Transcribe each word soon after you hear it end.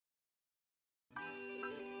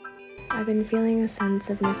I've been feeling a sense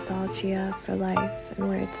of nostalgia for life and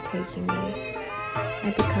where it's taking me.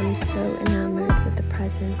 I become so enamored with the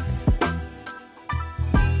presence.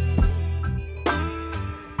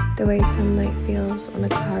 The way sunlight feels on a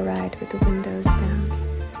car ride with the windows down,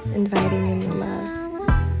 inviting in the love.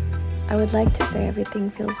 I would like to say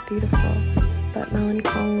everything feels beautiful, but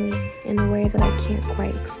melancholy in a way that I can't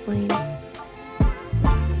quite explain.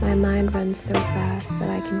 My mind runs so fast that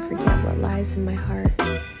I can forget what lies in my heart.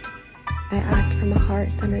 I act from a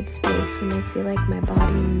heart-centered space when I feel like my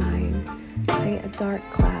body and mind create a dark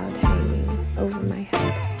cloud hanging over my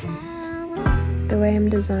head. The way I'm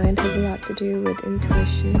designed has a lot to do with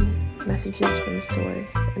intuition, messages from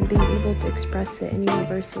source, and being able to express it in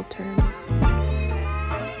universal terms.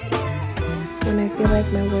 When I feel like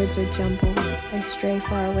my words are jumbled, I stray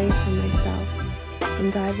far away from myself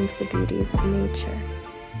and dive into the beauties of nature.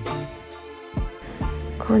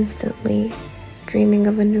 Constantly dreaming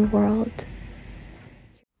of a new world.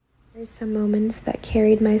 There's some moments that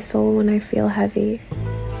carried my soul when I feel heavy.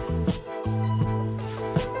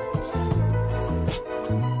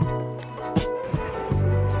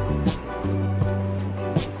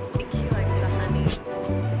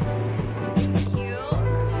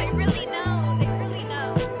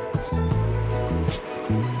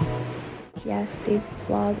 Yes, these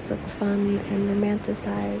vlogs look fun and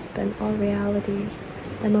romanticized, but in all reality,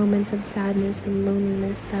 the moments of sadness and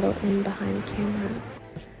loneliness settle in behind camera.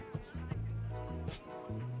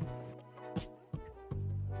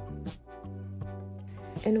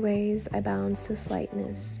 In ways, I balance this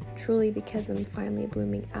lightness, truly because I'm finally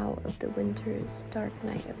blooming out of the winter's dark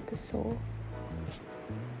night of the soul.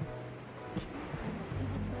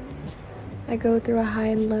 I go through a high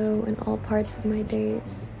and low in all parts of my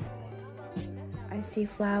days. I see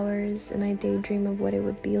flowers and I daydream of what it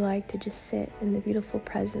would be like to just sit in the beautiful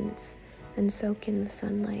presence and soak in the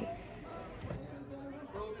sunlight.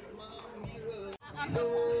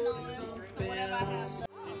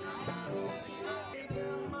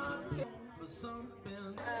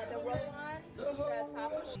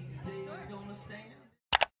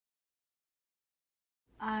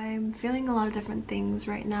 I'm feeling a lot of different things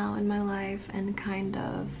right now in my life, and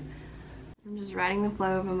I'm just riding the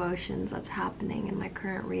flow of emotions that's happening in my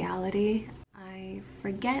current reality. I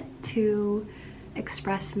forget to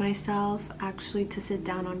express myself, actually to sit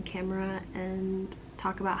down on camera and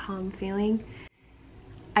talk about how I'm feeling.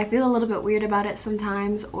 I feel a little bit weird about it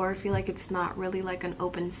sometimes, or feel like it's not really like an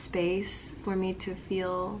open space for me to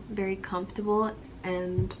feel very comfortable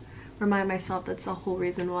and remind myself that's the whole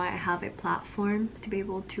reason why I have a platform, to be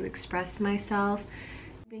able to express myself,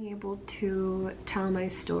 being able to tell my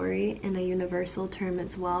story in a universal term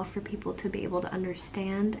as well, for people to be able to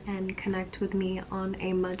understand and connect with me on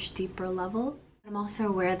a much deeper level. I'm also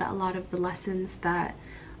aware that a lot of the lessons that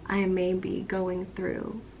I may be going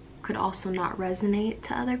through could also not resonate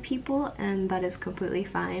to other people, and that is completely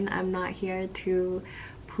fine. I'm not here to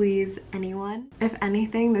please anyone. If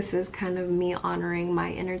anything, this is kind of me honoring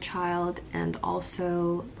my inner child and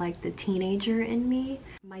also like the teenager in me.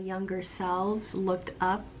 My younger selves looked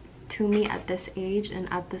up to me at this age and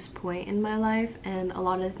at this point in my life, and a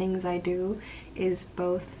lot of the things I do is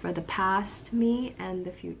both for the past me and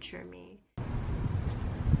the future me.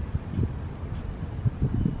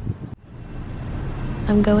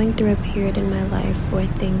 I'm going through a period in my life where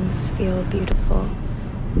things feel beautiful.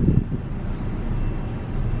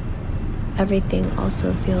 Everything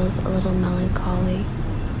also feels a little melancholy.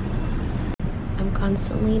 I'm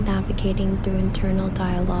constantly navigating through internal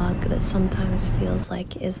dialogue that sometimes feels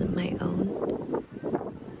like isn't my own.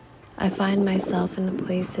 I find myself in a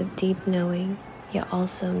place of deep knowing, yet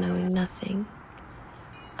also knowing nothing.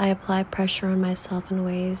 I apply pressure on myself in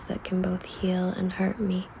ways that can both heal and hurt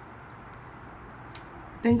me.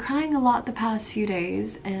 I've been crying a lot the past few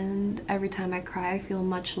days, and every time I cry I feel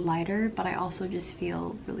much lighter, but I also just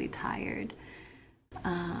feel really tired.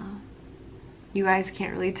 You guys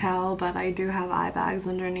can't really tell, but I do have eye bags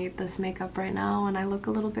underneath this makeup right now, and I look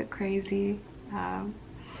a little bit crazy. I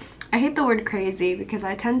hate the word crazy because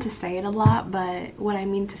I tend to say it a lot, but what I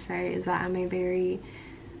mean to say is that I'm a very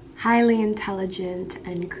highly intelligent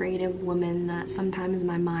and creative woman that sometimes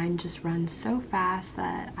my mind just runs so fast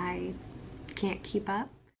that I can't keep up.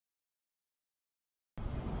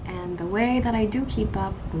 And the way that I do keep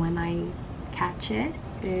up when I catch it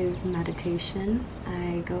is meditation.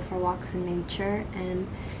 I go for walks in nature, and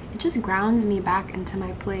it just grounds me back into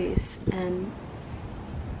my place. And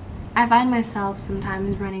I find myself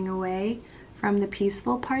sometimes running away from the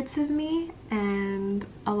peaceful parts of me and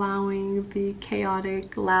allowing the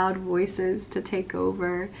chaotic, loud voices to take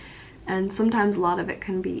over. And sometimes a lot of it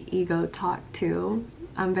can be ego talk too.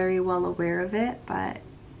 I'm very well aware of it, but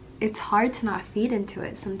it's hard to not feed into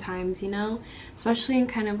it sometimes, you know, especially in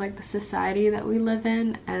kind of like the society that we live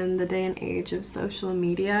in and the day and age of social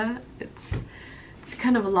media. It's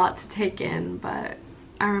kind of a lot to take in, but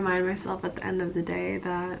I remind myself at the end of the day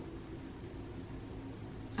that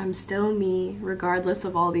I'm still me, regardless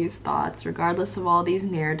of all these thoughts, regardless of all these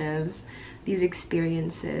narratives, these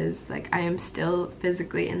experiences. Like, I am still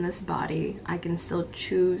physically in this body. I can still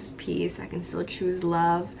choose peace. I can still choose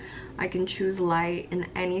love. I can choose light in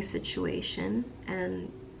any situation.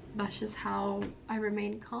 And that's just how I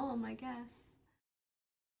remain calm, I guess.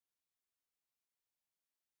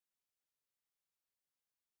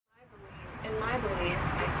 In my belief,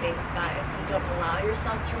 I think that if you don't allow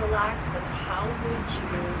yourself to relax, then how would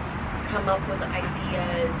you come up with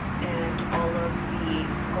ideas and all of the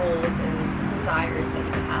goals and desires that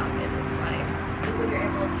you have in this life? When you're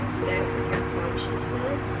able to sit with your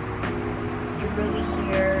consciousness, you really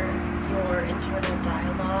hear your internal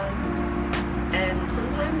dialogue, and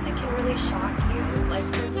sometimes it can really shock you. Like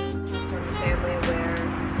for me, from a family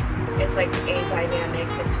where it's like a dynamic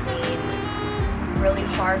between really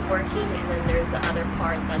hardworking, and then there's the other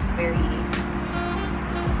part that's very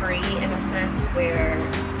free in a sense, where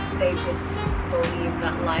they just believe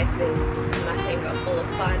that life is nothing but full of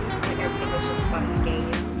fun, and everything is just fun and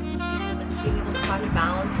games. And being able to find a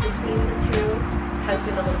balance between the two has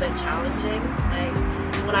been a little bit challenging. Like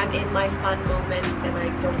when I'm in my fun moments and I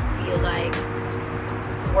don't feel like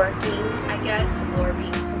working, I guess, or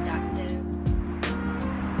being productive,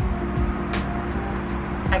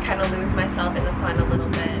 I kind of lose myself in the fun a little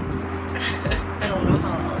bit. I don't know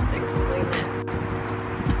how else to explain it.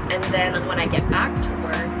 And then when I get back to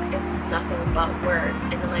work, it's nothing but work.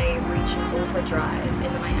 And then I reach an overdrive, and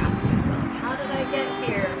then I ask myself, how did I get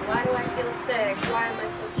here? Why do I feel sick? Why am I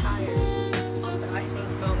so tired? Also, I think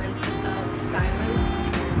moments of silence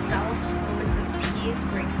to yourself, moments of peace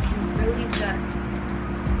where you can really just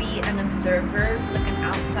be an observer, like an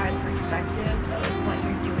outside perspective of what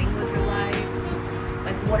you're doing with your life.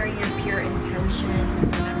 Like, what are your pure intentions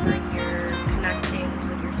whenever you're connecting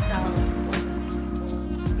with yourself or with people?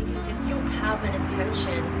 Because if you don't have an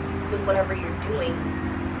intention with whatever you're doing,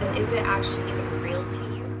 then is it actually even real to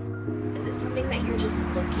you? Is it something that you're just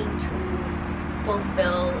looking to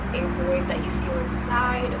fulfill a void that you feel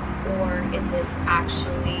inside, or is this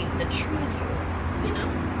actually the true you know?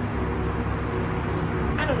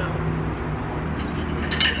 I don't know. I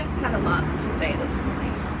guess I had a lot to say this morning.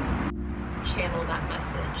 Channel that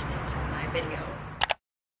message into my video.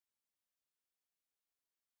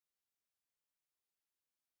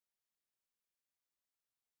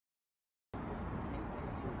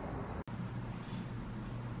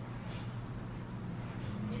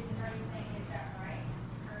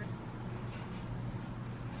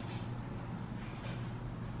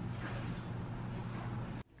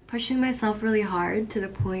 Pushing myself really hard to the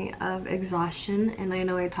point of exhaustion, and I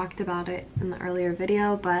know I talked about it in the earlier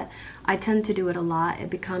video, but I tend to do it a lot. It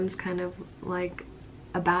becomes kind of like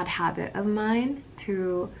a bad habit of mine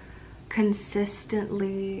to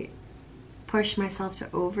consistently push myself to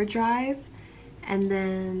overdrive, and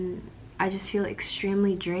then I just feel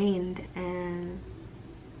extremely drained, and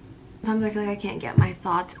sometimes I feel like I can't get my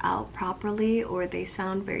thoughts out properly, or they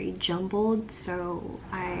sound very jumbled, so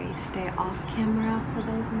I stay off camera for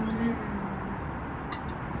those moments.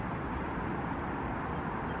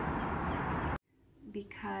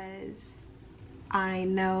 Because I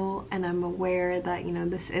know and I'm aware that, you know,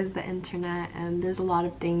 this is the internet and there's a lot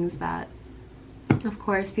of things that, of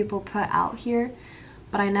course, people put out here,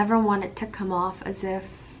 but I never want it to come off as if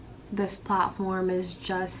this platform is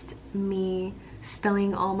just me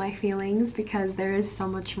spilling all my feelings, because there is so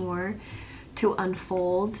much more to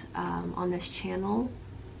unfold on this channel.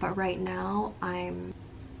 But right now I'm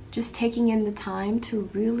just taking in the time to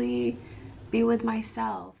really be with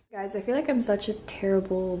myself. Guys, I feel like I'm such a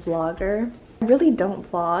terrible vlogger. I really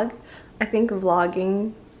don't vlog. I think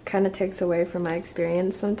vlogging kind of takes away from my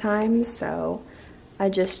experience sometimes, so I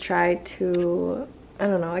just try to, I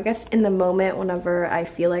don't know, I guess in the moment whenever I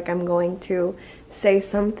feel like I'm going to say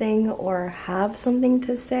something or have something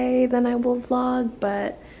to say, then I will vlog,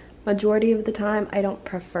 but majority of the time I don't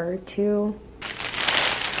prefer to.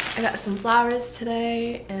 I got some flowers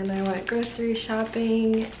today and I went grocery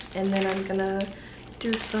shopping, and then I'm gonna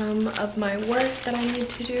do some of my work that I need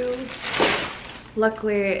to do.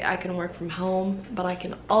 Luckily I can work from home, but I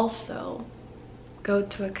can also go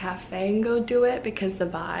to a cafe and go do it because the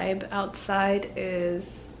vibe outside is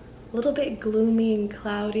a little bit gloomy and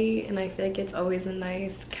cloudy, and I feel like it's always a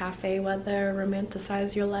nice cafe weather,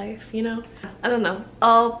 romanticize your life, you know? I don't know.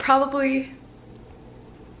 I'll probably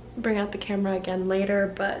bring out the camera again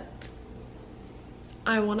later, but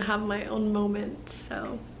I want to have my own moments,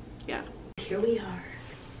 so yeah. Here we are.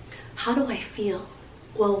 How do I feel?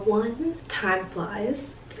 Well, one, time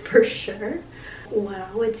flies, for sure.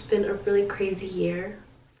 Wow, it's been a really crazy year.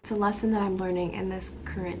 It's a lesson that I'm learning in this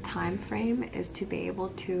current time frame is to be able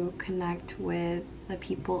to connect with the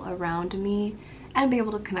people around me and be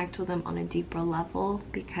able to connect with them on a deeper level,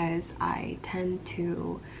 because I tend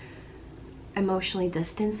to emotionally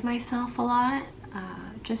distance myself a lot,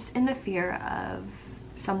 just in the fear of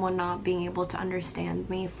someone not being able to understand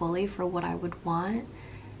me fully for what I would want.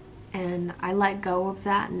 And I let go of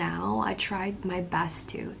that now. I tried my best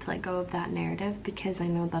to let go of that narrative, because I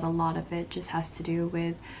know that a lot of it just has to do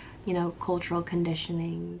with, you know, cultural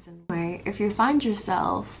conditionings. And if you find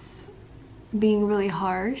yourself being really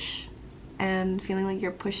harsh and feeling like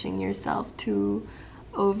you're pushing yourself to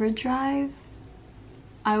overdrive,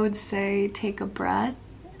 I would say take a breath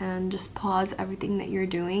and just pause everything that you're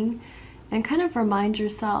doing and kind of remind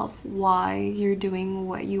yourself why you're doing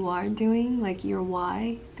what you are doing, like your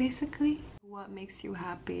why, basically. What makes you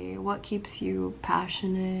happy? What keeps you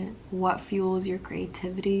passionate? What fuels your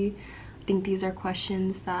creativity? I think these are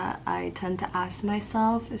questions that I tend to ask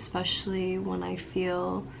myself, especially when I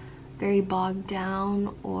feel very bogged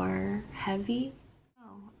down or heavy.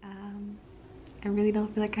 I really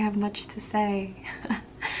don't feel like I have much to say.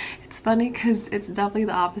 It's funny because it's definitely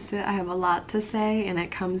the opposite. I have a lot to say and it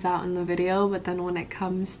comes out in the video, but then when it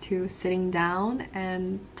comes to sitting down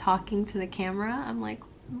and talking to the camera, I'm like,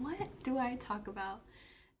 what do I talk about?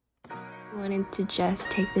 I wanted to just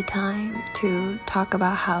take the time to talk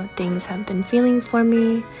about how things have been feeling for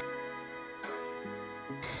me.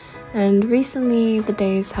 And recently, the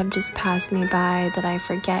days have just passed me by that I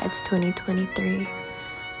forget it's 2023.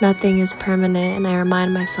 Nothing is permanent, and I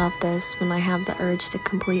remind myself this when I have the urge to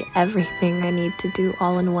complete everything I need to do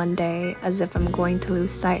all in one day, as if I'm going to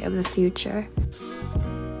lose sight of the future.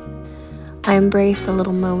 I embrace the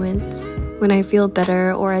little moments. When I feel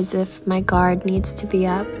bitter or as if my guard needs to be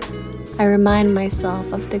up, I remind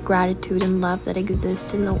myself of the gratitude and love that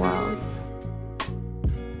exists in the world.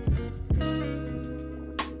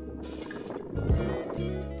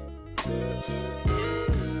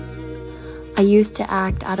 I used to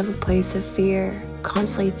act out of a place of fear,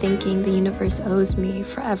 constantly thinking the universe owes me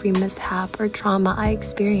for every mishap or trauma I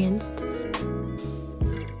experienced.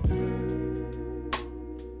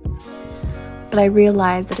 But I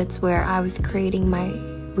realized that it's where I was creating my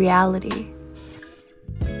reality.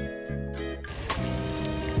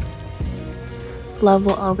 Love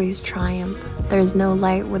will always triumph. There is no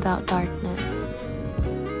light without darkness.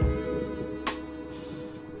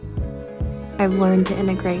 I've learned to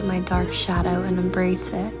integrate my dark shadow and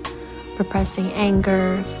embrace it. Repressing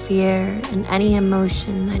anger, fear, and any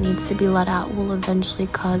emotion that needs to be let out will eventually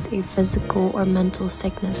cause a physical or mental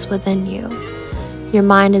sickness within you. Your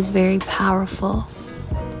mind is very powerful.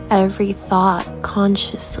 Every thought,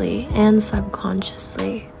 consciously and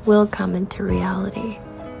subconsciously, will come into reality.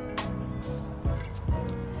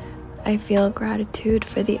 I feel gratitude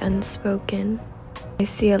for the unspoken. I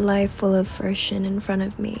see a life full of version in front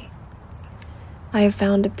of me. I have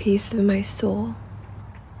found a piece of my soul.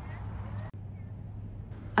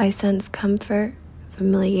 I sense comfort,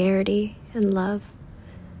 familiarity, and love.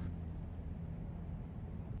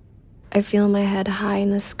 I feel my head high in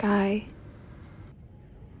the sky.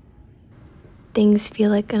 Things feel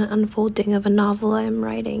like an unfolding of a novel I am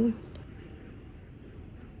writing.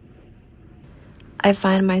 I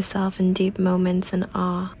find myself in deep moments in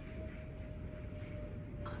awe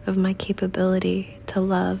of my capability to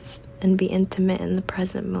love and be intimate in the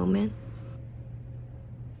present moment.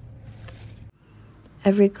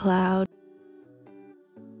 Every cloud,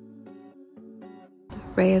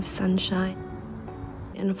 ray of sunshine,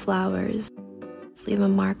 and flowers leave a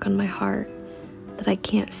mark on my heart that I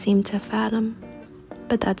can't seem to fathom,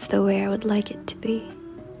 but that's the way I would like it to be.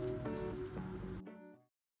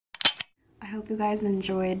 I hope you guys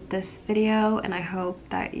enjoyed this video, and I hope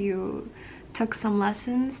that you took some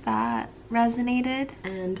lessons that resonated,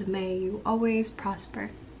 and may you always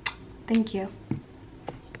prosper. Thank you.